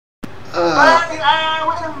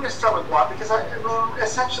We're going to start with what? Because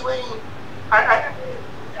essentially,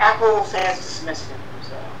 Apple fans dismiss him.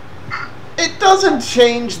 So it doesn't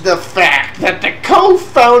change the fact that the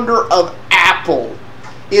co-founder of Apple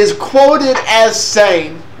is quoted as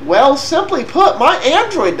saying, "Well, simply put, my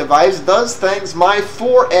Android device does things my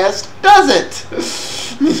 4S doesn't."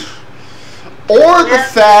 Or the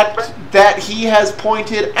fact that he has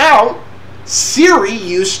pointed out Siri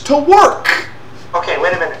used to work. Okay,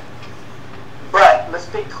 wait a minute. But let's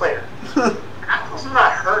be clear. Apple's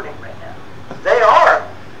not hurting right now. They are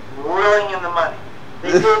rolling in the money.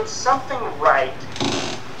 They did something right,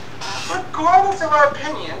 regardless of our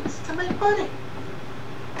opinions, to make money.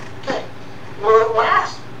 Okay. Will it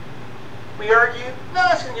last? We argued, no,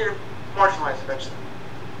 it's going to get marginalized eventually.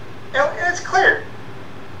 And it's clear.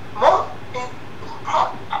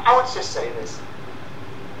 I would just say this.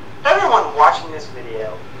 Everyone watching this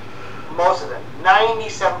video, most of them,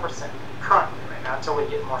 97% currently right now, until we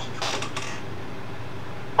get more control,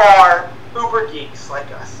 are uber geeks like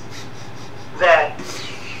us. That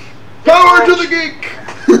power to the geek!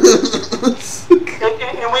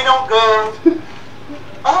 and we don't go,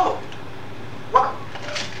 oh, what?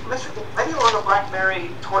 Why do you own a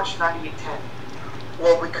BlackBerry Torch 9810?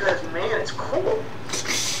 Well, because, man, it's cool.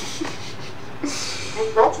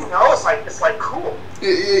 Don't you know? It's like cool.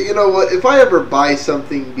 You know what? If I ever buy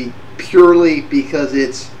something purely because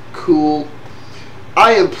it's cool,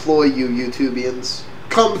 I implore you, YouTubians,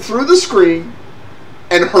 come through the screen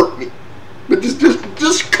and hurt me. But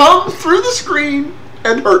just come through the screen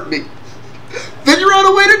and hurt me. Figure out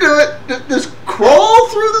a way to do it. Just crawl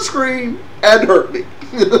through the screen and hurt me.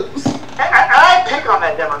 I pick on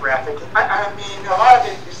that demographic. I mean, a lot of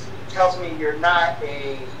it just tells me you're not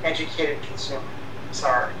a educated consumer.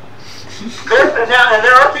 Sorry.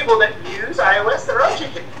 There are people that use iOS that are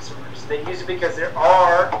educated consumers. They use it because there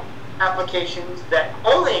are applications that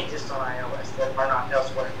only exist on iOS that are not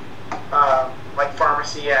elsewhere. Like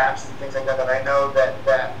pharmacy apps and things like that I know that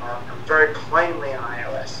are very plainly on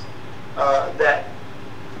iOS. That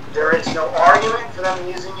there is no argument for them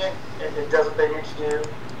using it. It does what they need to do.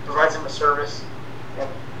 Provides them a service, and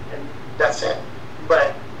that's it.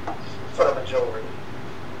 But for the majority,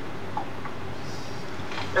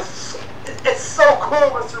 it's so cool,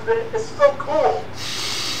 Mr. Bit. It's so cool.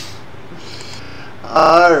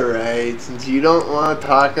 Alright, since you don't want to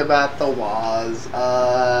talk about the Woz,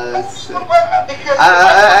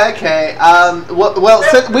 okay. Well,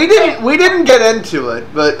 since we didn't get into it,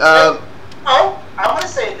 but I want to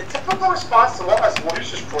say the typical response to Woz, well,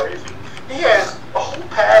 he's just crazy. He has a whole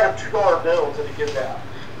pad of $2 bills that he gives out.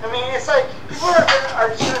 I mean, it's like people are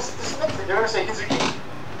just going to dismiss it. They're going to say he's a geek.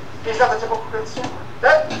 He's not the typical consumer. I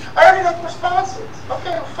already know the responses.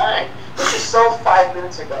 Okay, well, fine. This is sold 5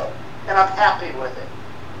 minutes ago, and I'm happy with it.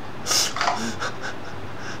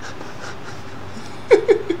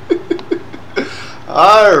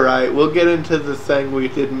 Alright, we'll get into the thing we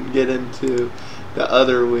didn't get into the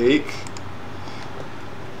other week,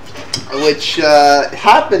 which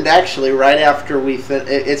happened actually right after we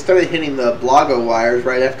it started hitting the blogo wires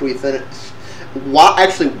right after we finished.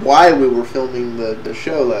 Why we were filming the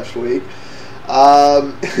show last week.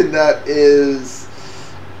 And that is,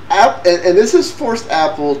 and this has forced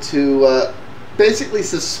Apple to basically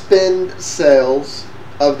suspend sales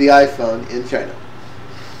of the iPhone in China.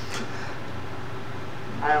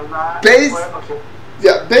 I am not. Okay.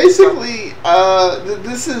 Yeah, basically,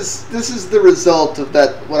 this is the result of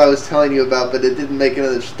that what I was telling you about, but it didn't make it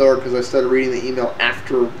in the store because I started reading the email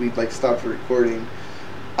after we stopped recording.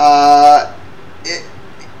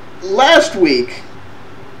 Last week,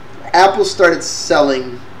 Apple started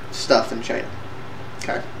selling stuff in China.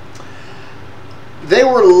 Okay, they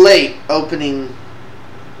were late opening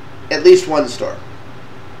at least one store.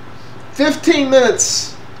 15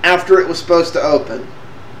 minutes after it was supposed to open,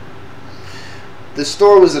 the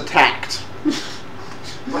store was attacked.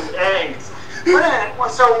 With eggs. Wait a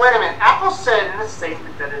minute. Apple said in a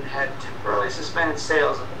statement that it had temporarily suspended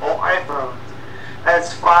sales of all iPhones at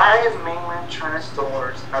its 5 mainland China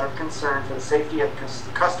stores out of concern for the safety of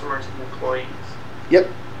customers and employees. Yep.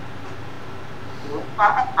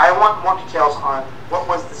 I want more details on what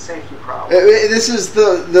was the safety problem. This is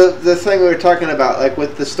the thing we were talking about, like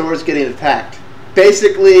with the stores getting attacked.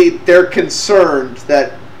 Basically, they're concerned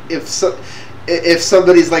that if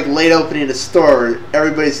somebody's like late opening a store,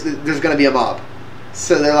 there's going to be a mob.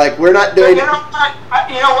 So they're like, we're not doing it.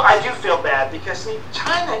 I do feel bad because see,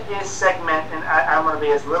 China is segmented, and I'm going to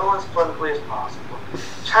be as little as politically as possible.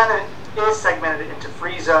 China is segmented into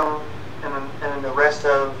free zone and then the rest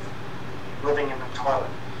of living in the toilet,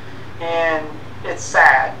 and it's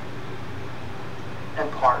sad. In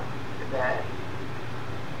part, that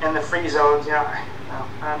in the free zones, you know,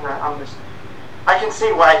 I can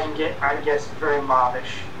see why I can get, I guess, very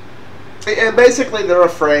mobbish. And basically, they're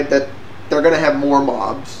afraid that they're going to have more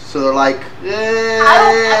mobs, so they're like,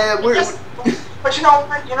 but you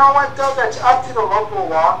know what though? That's up to the local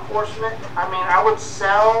law enforcement. I mean, I would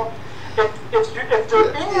sell if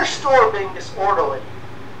they're in your store being disorderly.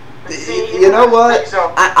 See, you know what?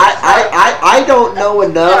 I don't know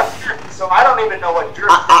enough. So I don't even know what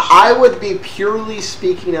jurisdiction. I would be purely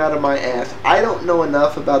speaking out of my ass. I don't know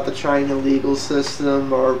enough about the China legal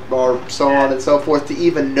system or so on and so forth to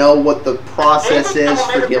even know what the process is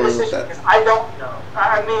for dealing with that. I don't know.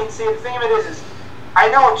 I mean, see, the thing of it is I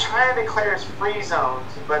know China declares free zones,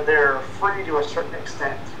 but they're free to a certain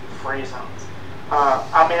extent. Free zones.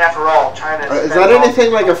 I mean, after all, China is that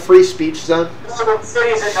anything like a free speech zone? Some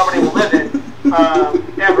cities that nobody will live in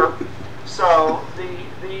ever. So the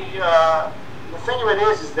thing of it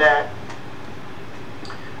is that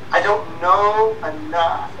I don't know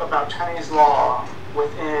enough about Chinese law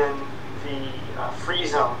within the free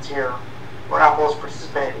zones here where Apple is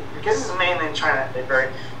participating, because this is mainly in China. They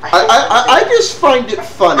very. I just find it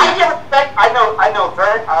funny. I know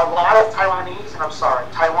a lot of Taiwanese, and I'm sorry,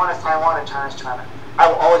 Taiwan is Taiwan and China is China. I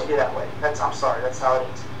will always be that way. I'm sorry, that's how it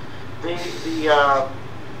is.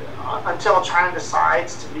 Until China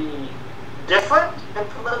decides to be different and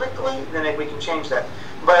politically, then we can change that.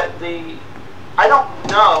 But I don't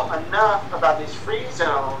know enough about these free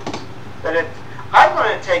zones that I'm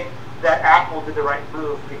going to take that Apple did the right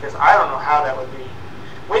move, because I don't know how that would be.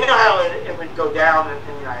 We know how it would go down in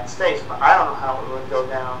the United States, but I don't know how it would go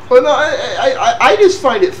down. Well, no, I just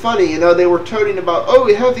find it funny. You know, they were toting about, oh,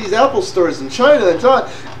 we have these Apple stores in China and so on,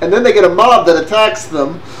 and then they get a mob that attacks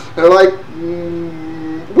them. They're like,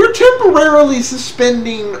 we're temporarily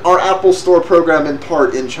suspending our Apple Store program in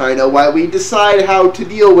part in China while we decide how to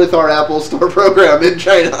deal with our Apple Store program in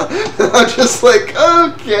China. I'm just like,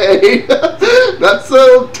 okay, not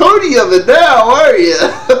so toady of it now, are you?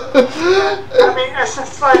 I mean, it's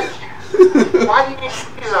just like, why do you need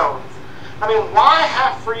free zones? I mean, why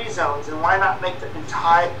have free zones and why not make the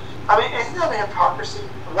entire... I mean, isn't that a hypocrisy?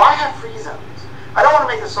 Why have free zones? I don't want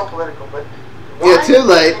to make this so political, but... Yeah, too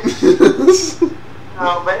late.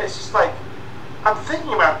 No, but it's just like, I'm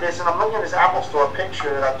thinking about this, and I'm looking at this Apple Store picture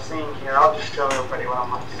that I'm seeing here. I'll just show everybody what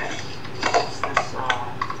I'm looking at. It's this,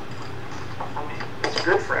 I mean, it's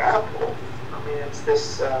good for Apple. I mean, it's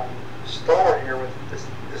this store here with this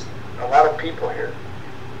a lot of people here.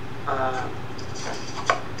 I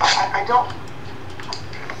don't,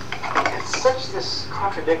 it's such this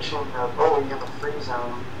contradiction of, oh, you have a free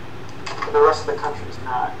zone, but the rest of the country is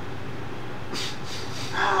not.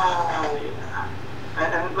 Yeah.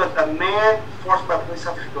 And look, a man forced by police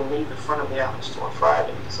officers to leave the front of the Apple Store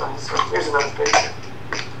Friday. So here's another picture.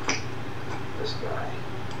 This guy.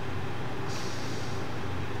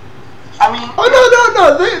 I mean. Oh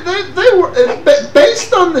no! They were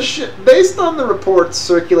based on the reports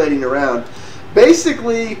circulating around.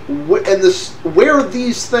 Basically, where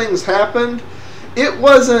these things happened, it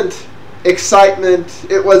wasn't excitement.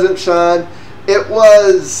 It wasn't fun. It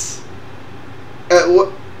was.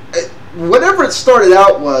 Whatever it started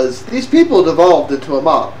out was, these people devolved into a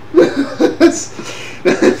mob. And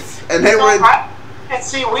they were... And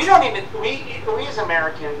see, we don't even... We as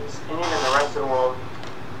Americans, and even the rest of the world,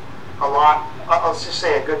 a lot... let's just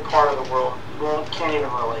say a good part of the world, can't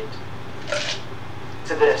even relate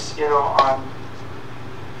to this, you know.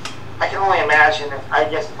 I can only imagine if, I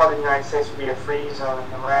guess, part of the United States would be a free zone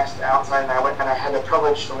and the rest outside, and I had the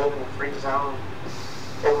privilege to live in a free zone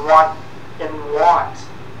and want...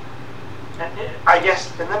 I guess,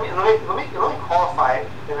 and let me qualify it,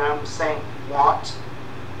 and I'm saying want.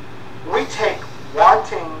 We take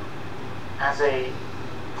wanting as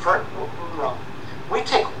we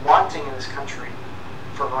take wanting in this country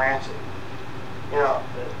for granted. You know,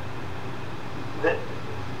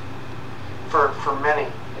 for many,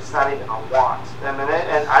 it's not even a want. I mean,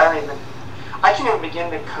 and I can't even begin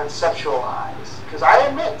to conceptualize, because I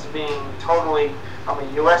admit to being totally, I'm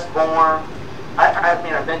a U.S. born. I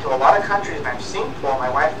mean, I've been to a lot of countries and I've seen poor. My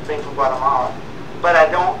wife has been from Guatemala, but I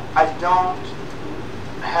don't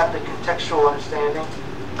have the contextual understanding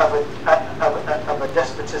of a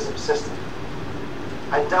despotism system.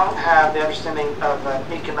 I don't have the understanding of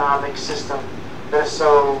an economic system that is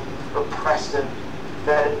so repressive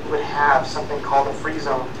that it would have something called a free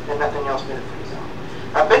zone and nothing else but a free zone.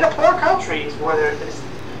 I've been to poor countries where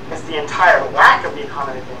it's the entire lack of the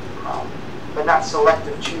economy being the problem, but not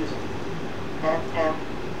selective choosing. And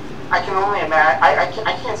I can only imagine.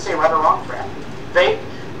 I can't say right or wrong for Apple.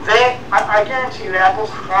 I guarantee you,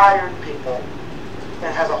 Apple's hired people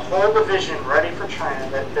and has a whole division ready for China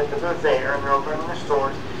that they're there and they're opening their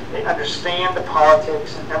stores. They understand the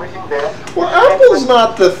politics and everything there. Well, Apple's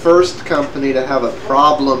not the first company to have a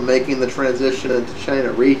problem making the transition into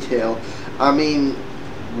China retail. I mean,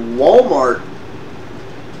 Walmart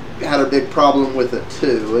had a big problem with it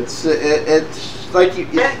too. It's like you.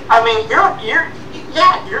 I mean,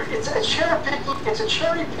 it's a cherry picking. It's a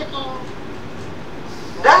cherry picking.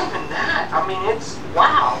 Not even that. I mean, it's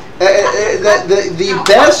wow.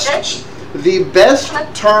 The best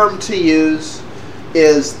term to use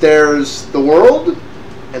is there's the world,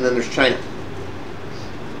 and then there's China.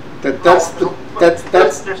 There's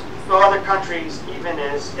no other countries even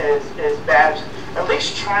as bad. At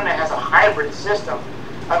least China has a hybrid system.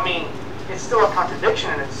 I mean, it's still a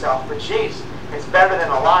contradiction in itself, but geez, it's better than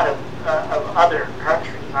a lot of other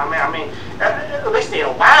countries. I mean, at least they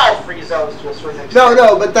allow free zones to a certain extent.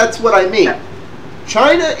 No, but that's what I mean.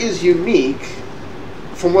 China is unique.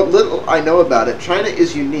 From what little I know about it, China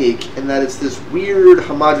is unique in that it's this weird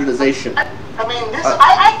homogenization. I mean,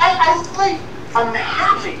 I'm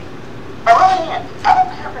happy. I really am. I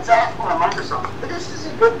don't care if it's Apple or Microsoft, but this is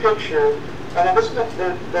a good picture. And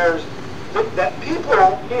there's that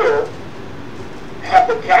people here have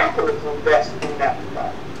the capital to invest in that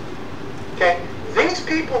product. Okay, these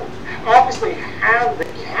people obviously have the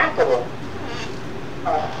capital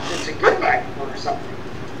to get that or something.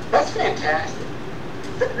 That's fantastic.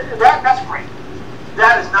 That's great.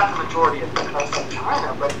 That is not the majority of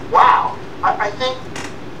China, but wow. I think,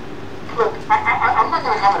 look, I'm not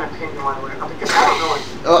going to have an opinion on it because I don't know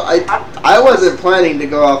it. I wasn't planning to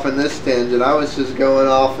go off on this tangent. I was just going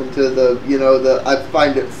off into I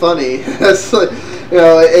find it funny. It's like,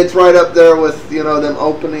 it's right up there with, them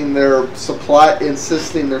opening their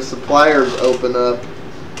insisting their suppliers open up.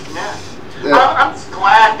 Yeah. I'm just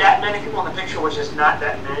glad that many people in the picture was just not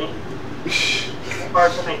that many. Or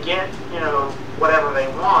can they get, whatever they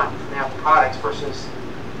want from the Apple products versus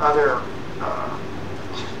other,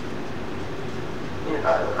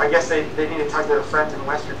 I guess they need to talk to their friends in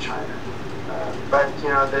Western China. But,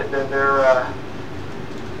 they're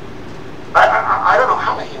I don't know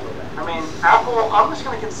how to handle that. I mean, Apple, I'm just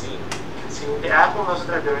going to concede. The Apple knows what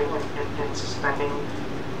they're doing in suspending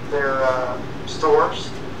their stores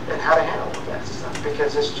and how to handle that stuff.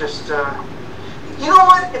 Because it's just, you know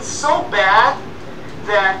what? It's so bad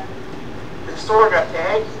that the store got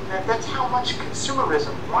egged. That's how much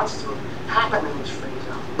consumerism wants to happen in this free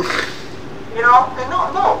zone. And no.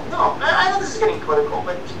 I know this is getting political,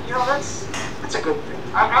 but that's a good thing.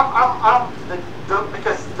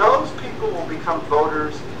 Because those people will become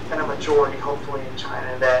voters and a majority, hopefully, in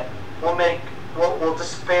China that will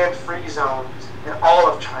disband free zones, and all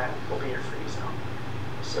of China will be a free zone.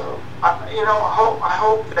 So I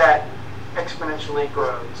hope that exponentially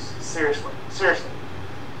grows. Seriously.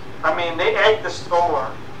 I mean, they egged the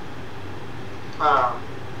store,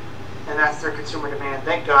 and that's their consumer demand.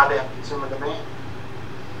 Thank God they have consumer demand.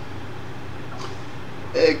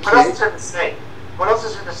 Okay. What else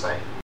is there to say?